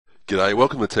G'day,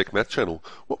 welcome to the tecmath channel.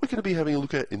 What we're going to be having a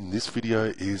look at in this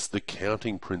video is the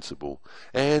counting principle.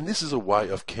 And this is a way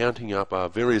of counting up our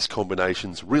various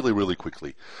combinations really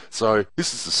quickly. So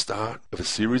this is the start of a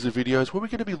series of videos where we're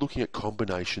going to be looking at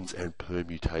combinations and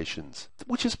permutations,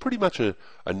 which is pretty much a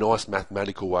nice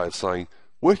mathematical way of saying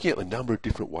working out the number of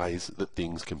different ways that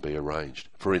things can be arranged.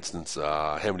 For instance,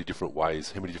 how many different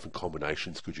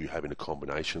combinations could you have in a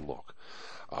combination lock?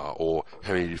 Or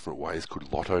how many different ways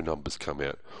could lotto numbers come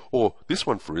out? Or this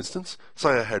one, for instance, say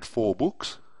I had 4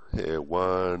 books. Yeah,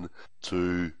 1,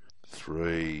 2,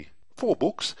 3, 4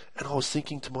 books, and I was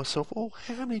thinking to myself, oh,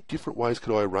 how many different ways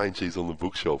could I arrange these on the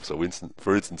bookshelf? So,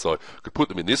 for instance, I could put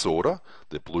them in this order: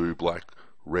 they're blue, black,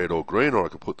 red, or green, or I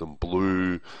could put them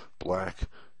blue, black,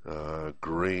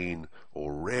 green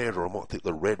or red, or I might take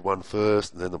the red one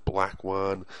first, and then the black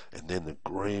one, and then the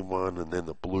green one, and then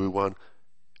the blue one.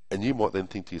 And you might then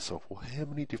think to yourself, well, how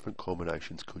many different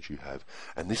combinations could you have?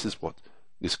 And this is what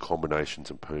this combinations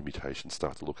and permutations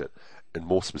start to look at. And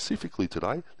more specifically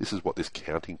today, this is what this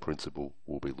counting principle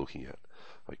will be looking at.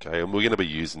 Okay, and we're going to be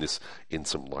using this in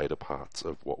some later parts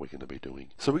of what we're going to be doing.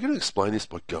 So we're going to explain this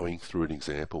by going through an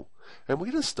example. And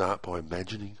we're going to start by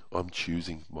imagining I'm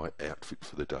choosing my outfit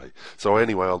for the day. So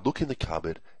anyway, I'll look in the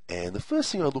cupboard, and the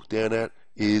first thing I look down at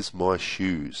is my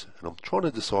shoes. And I'm trying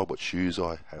to decide what shoes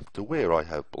I have to wear. I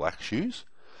have black shoes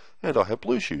and I have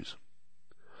blue shoes.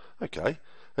 Okay,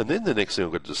 and then the next thing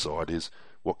I've got to decide is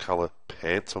what colour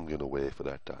pants I'm going to wear for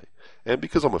that day. And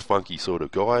because I'm a funky sort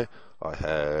of guy, I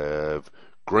have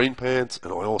green pants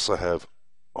and I also have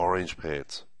orange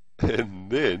pants.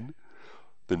 And then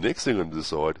the next thing I'm going to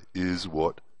decide is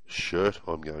what shirt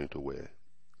I'm going to wear.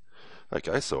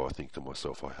 Okay, so I think to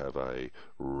myself, I have a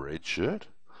red shirt,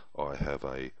 I have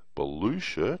a blue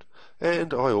shirt,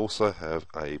 and I also have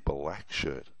a black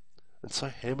shirt. And so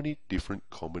how many different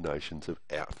combinations of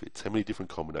outfits, how many different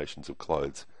combinations of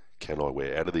clothes can I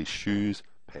wear? Out of these shoes,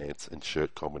 pants, and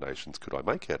shirt combinations could I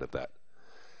make out of that?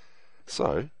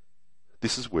 So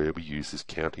this is where we use this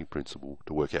counting principle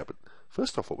to work out. But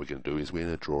first off, what we're going to do is we're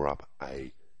going to draw up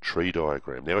a tree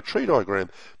diagram. Now, a tree diagram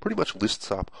pretty much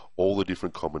lists up all the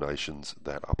different combinations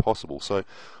that are possible. So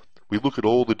we look at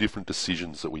all the different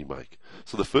decisions that we make.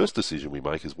 So the first decision we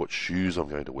make is what shoes I'm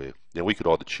going to wear. Now, we could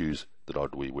either choose that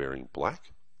I'd be wearing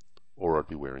black or I'd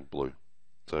be wearing blue.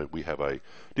 So we have a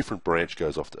different branch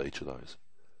goes off to each of those.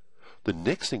 The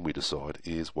next thing we decide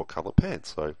is what colour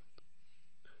pants. So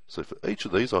for each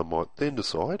of these, I might then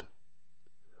decide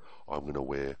I'm going to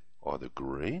wear either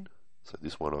green. So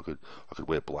this one I could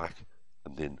wear black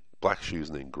and then black shoes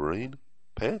and then green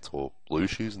pants, or blue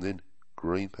shoes and then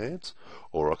green pants,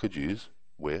 or I could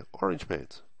wear orange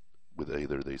pants with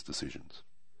either of these decisions.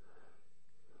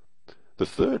 The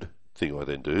third thing I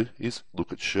then do is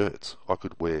look at shirts. I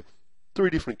could wear 3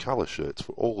 different colour shirts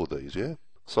for all of these, yeah?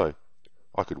 So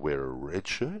I could wear a red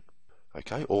shirt,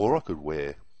 okay, or I could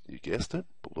wear, you guessed it,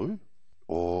 blue,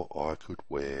 or I could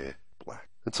wear black.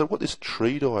 And so what this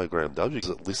tree diagram does is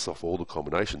it lists off all the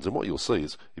combinations, and what you'll see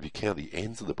is if you count the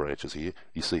ends of the branches here,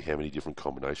 you see how many different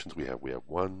combinations we have. We have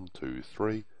 1, 2,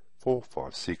 3, 4,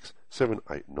 5, 6, 7,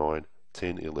 8, 9,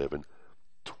 10, 11,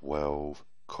 12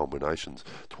 combinations.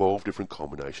 12 different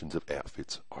combinations of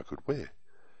outfits I could wear.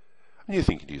 And you're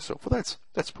thinking to yourself, well,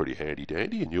 that's pretty handy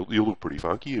dandy, and you'll look pretty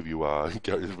funky if you go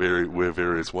to wear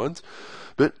various ones.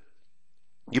 But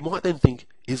you might then think,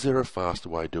 is there a faster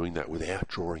way of doing that without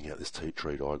drawing out this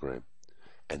tree diagram?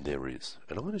 And there is.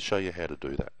 And I'm going to show you how to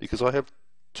do that. Because I have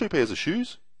 2 pairs of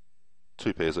shoes,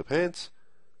 2 pairs of pants,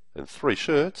 and 3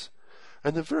 shirts.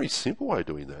 And the very simple way of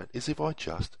doing that is if I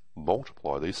just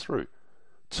multiply these through.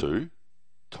 2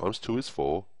 times 2 is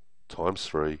 4, times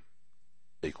 3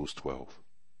 equals 12.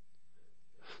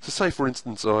 So say, for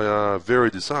instance, I vary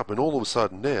this up, and all of a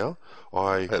sudden now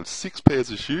I have 6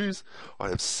 pairs of shoes, I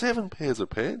have 7 pairs of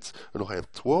pants, and I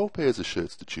have 12 pairs of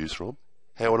shirts to choose from.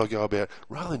 How would I go about,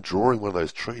 rather than drawing one of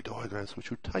those tree diagrams, which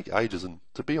would take ages and,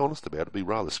 to be honest about it, be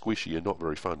rather squishy and not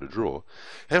very fun to draw,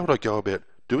 how would I go about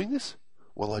doing this?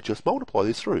 Well, I just multiply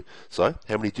this through. So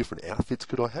how many different outfits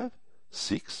could I have?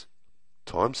 6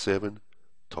 times 7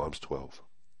 times 12.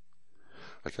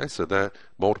 Okay, so that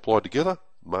multiplied together,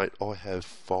 mate, I have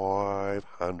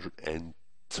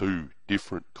 502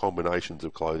 different combinations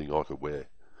of clothing I could wear.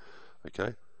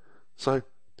 Okay, so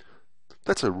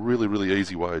that's a really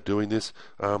easy way of doing this.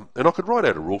 And I could write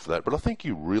out a rule for that, but I think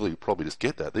you really probably just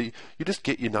get that. You just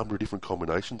get your number of different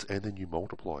combinations and then you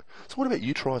multiply. So what about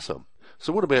you try some?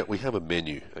 So what about we have a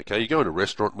menu? Okay, you go in a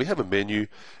restaurant, we have a menu,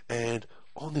 and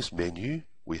on this menu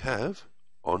we have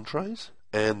entrees,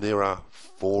 and there are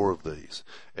 4 of these.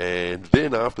 And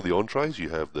then after the entrees, you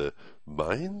have the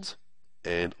mains,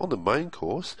 And on the main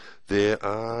course, there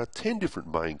are 10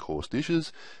 different main course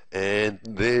dishes, and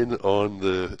then on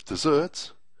the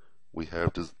desserts, we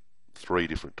have 3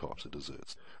 different types of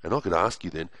desserts. And I could ask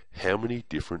you then, how many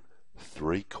different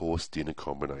 3-course dinner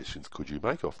combinations could you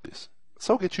make off this?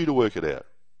 So I'll get you to work it out.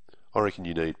 I reckon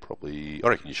you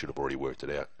should have already worked it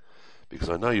out, because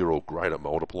I know you're all great at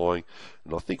multiplying,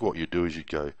 and I think what you do is you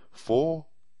go 4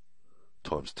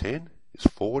 times 10 is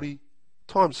 40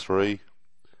 times 3.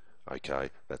 Okay,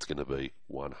 that's going to be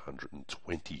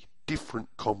 120 different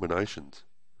combinations.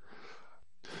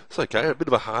 So, okay, a bit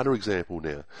of a harder example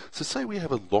now. So say we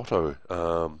have a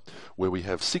lotto where we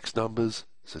have 6 numbers.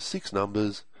 So 6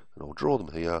 numbers, and I'll draw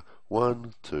them here.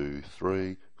 1, 2,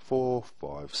 3, 4,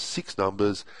 5, 6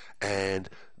 numbers, and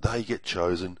they get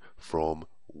chosen from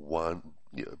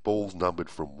balls numbered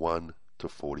from 1 to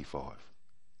 45.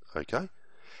 Okay?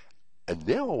 And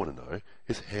now I want to know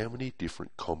is how many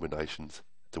different combinations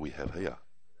do we have here?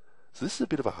 So this is a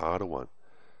bit of a harder one.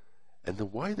 And the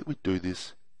way that we do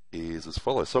this is as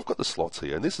follows. So I've got the slots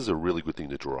here, and this is a really good thing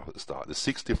to draw up at the start. There's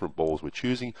 6 different balls we're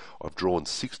choosing. I've drawn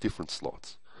 6 different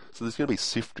slots. So there's going to be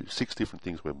 6 different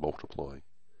things we're multiplying.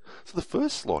 So the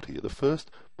first slot here, the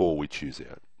first ball we choose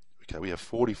out, okay, we have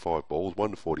 45 balls,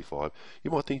 1 to 45.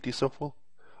 You might think to yourself, well,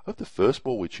 of the first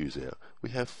ball we choose out,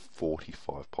 we have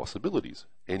 45 possibilities,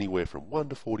 anywhere from 1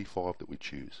 to 45 that we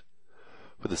choose.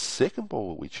 For the second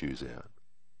ball that we choose out,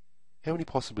 how many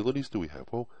possibilities do we have?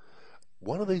 Well,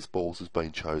 one of these balls has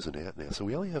been chosen out now, so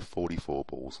we only have 44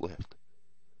 balls left.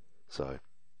 So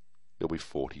there'll be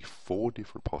 44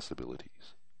 different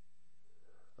possibilities.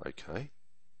 Okay.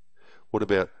 What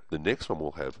about the next one?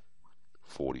 We'll have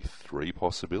 43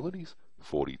 possibilities,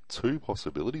 42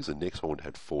 possibilities. The next one would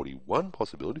have 41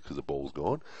 possibilities because the ball's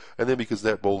gone. And then because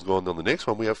that ball's gone on the next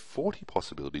one, we have 40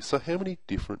 possibilities. So how many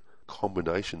different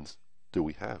combinations do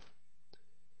we have?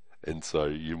 And so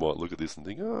you might look at this and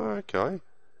think, oh,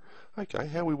 okay,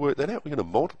 how we work that out? We're going to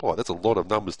multiply. That's a lot of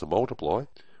numbers to multiply.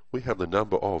 We have the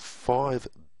number of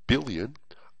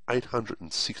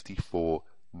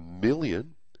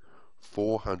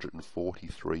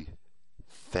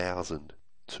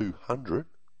 5,864,443,200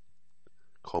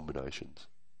 combinations.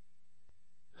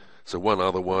 So one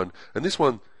other one, and this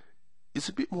one is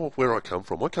a bit more of where I come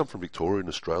from. I come from Victoria in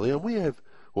Australia, and we have,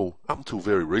 well, up until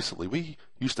very recently, we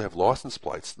used to have license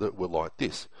plates that were like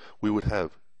this. We would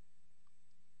have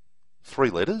 3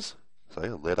 letters, say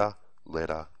a letter,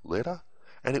 letter, letter,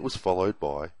 and it was followed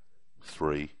by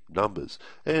 3 numbers.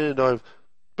 And I've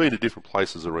been to different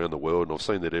places around the world, and I've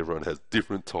seen that everyone has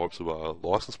different types of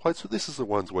license plates, but this is the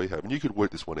ones we have, and you could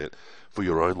work this one out for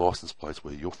your own license plates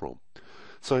where you're from.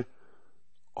 So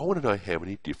I want to know how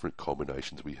many different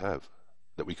combinations we have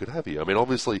that we could have here. I mean,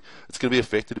 obviously, it's going to be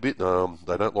affected a bit.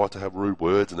 They don't like to have rude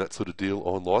words and that sort of deal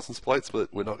on license plates,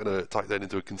 but we're not going to take that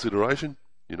into consideration.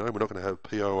 You know, we're not going to have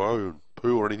POO and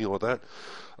poo or anything like that.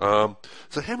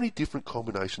 So how many different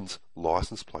combinations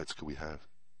license plates could we have?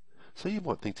 So you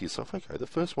might think to yourself, okay, the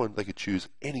first one, they could choose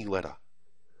any letter.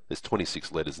 There's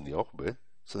 26 letters in the alphabet,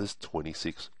 so there's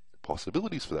 26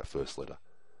 possibilities for that first letter.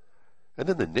 And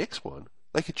then the next one,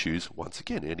 they could choose, once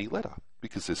again, any letter,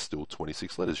 because there's still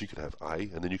 26 letters. You could have A,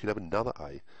 and then you could have another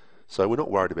A. So we're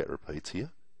not worried about repeats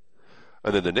here.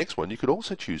 And then the next one, you could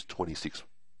also choose 26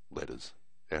 letters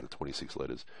out of 26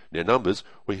 letters. Now numbers,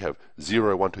 we have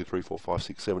 0, 1, 2, 3, 4, 5,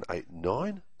 6, 7, 8,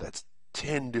 9. That's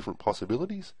 10 different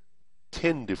possibilities.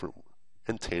 10 different,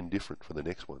 and 10 different for the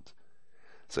next ones.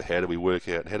 So how do we work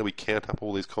out, how do we count up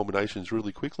all these combinations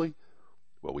really quickly?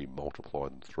 Well, we multiply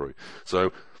them through.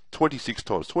 So 26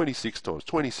 times 26 times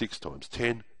 26 times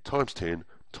 10 times 10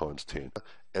 times 10.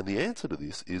 And the answer to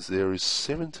this is there is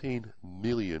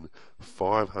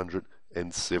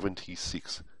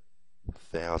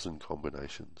 17,576,000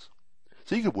 combinations.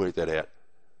 So you could work that out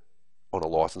on a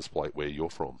license plate where you're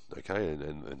from, okay,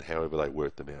 and however they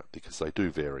work them out, because they do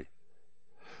vary.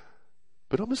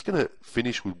 But I'm just going to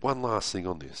finish with one last thing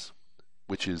on this,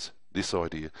 which is this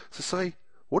idea. So say,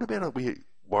 what about if we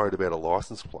worried about a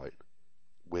license plate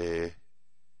where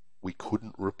we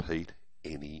couldn't repeat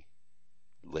any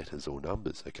letters or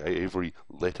numbers, okay? Every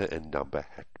letter and number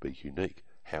had to be unique.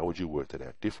 How would you work that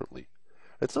out differently?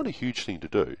 It's not a huge thing to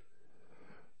do.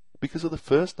 Because of the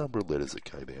first number of letters that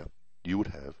came out, you would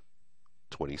have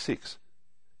 26.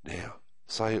 Now,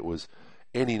 say it was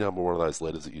any number one of those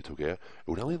letters that you took out, it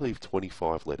would only leave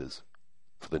 25 letters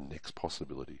for the next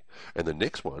possibility. And the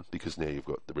next one, because now you've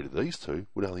got rid of these two,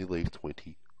 would only leave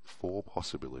 24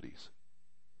 possibilities.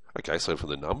 Okay, so for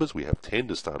the numbers, we have 10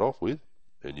 to start off with,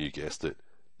 and you guessed it,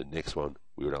 the next one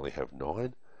we would only have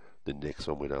 9, the next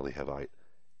one we'd only have 8.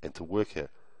 And to work out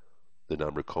the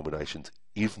number of combinations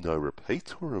if no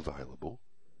repeats were available.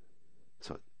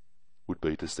 So it would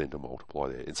be just then to multiply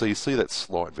there. And so you see that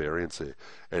slight variance there.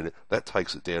 And that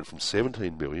takes it down from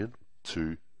 17 million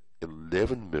to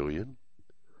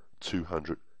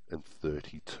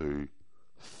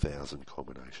 11,232,000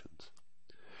 combinations.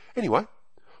 Anyway,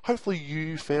 hopefully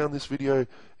you found this video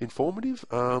informative.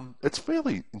 It's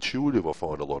fairly intuitive, I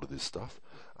find, a lot of this stuff.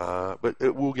 But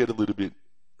it will get a little bit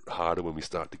harder when we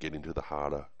start to get into the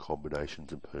harder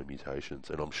combinations and permutations.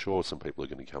 And I'm sure some people are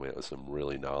going to come out with some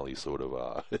really gnarly sort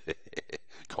of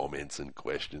comments and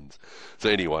questions. So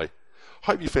anyway,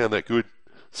 hope you found that good.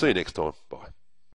 See you next time. Bye.